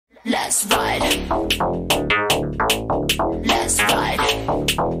Let's ride. Let's ride.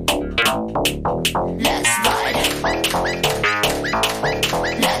 Let's ride.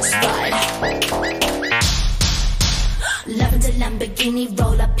 Let's ride. Lavender Lamborghini,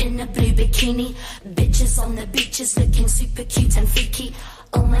 roll up in a blue bikini. Bitches on the beaches looking super cute and freaky.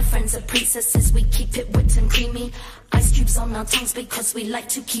 All my friends are princesses, we keep it whipped and creamy. Ice cubes on our tongues because we like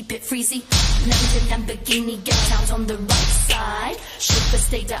to keep it freezy. Lavender Lamborghini, get out on the right side. Chauffeur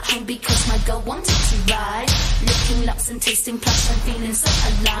stayed at home because my girl wanted to ride. Looking luxe and tasting plush and feeling so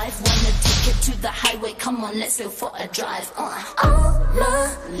alive. Wanna take it to the highway, come on, let's go for a drive. All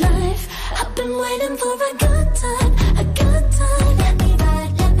my life, I've been waiting for a good time, a good time. Let me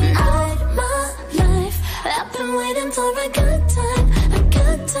ride, let me ride. All my life, I've been waiting for a good time, a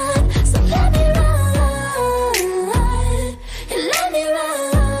good time. So let me ride, let me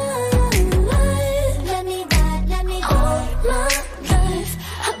ride, let me ride, let me ride. All my life,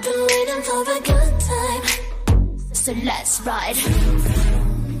 I've been waiting for a good time. So let's ride.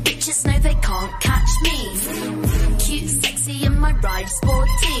 Bitches know they can't catch me. Cute, sexy, in my ride,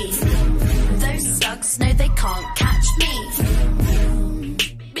 sporty. Those slugs know they can't catch me.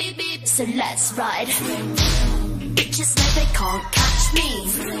 Beep, beep. So let's ride. Bitches know they can't catch me.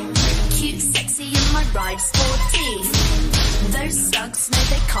 Cute, sexy, in my ride, sporty. Those slugs know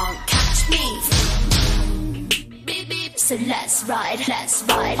they can't catch me. Beep, beep. So let's ride, let's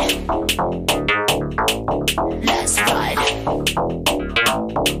ride. Let's ride.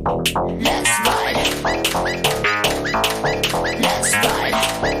 Let's ride. Let's ride.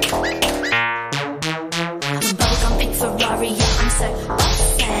 Bubblegum big Ferrari, yeah, I'm so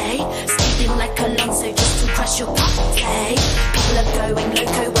okay. Speeding like Alonso just to crush your party. People are going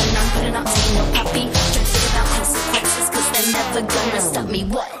loco when I'm pulling up to your puppy. Don't think about consequences cause they're never gonna stop me.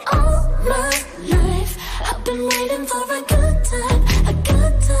 What? All my life, I've been waiting for a good time, a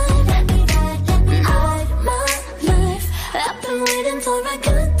good time. Let me ride, let me ride. My life, I've been waiting for a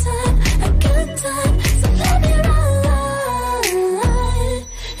good time, a good time. So let me ride,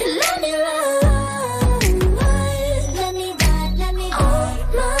 let me ride, let me ride, let me ride. All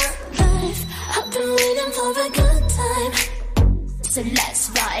my life, I've been waiting for a good time. So let's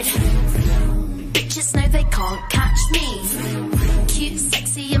ride. Bitches know they can't catch me. Cute,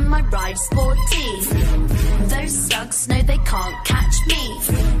 sexy, in my ride, sporty. Those slugs know they can't catch me.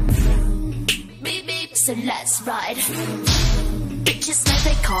 Beep, beep. So let's ride. Bitches know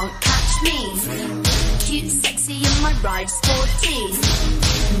they can't catch me. Cute, sexy, in my ride, sporty.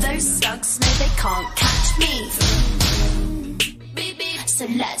 Those slugs know they can't catch me. Beep, beep. So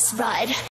let's ride.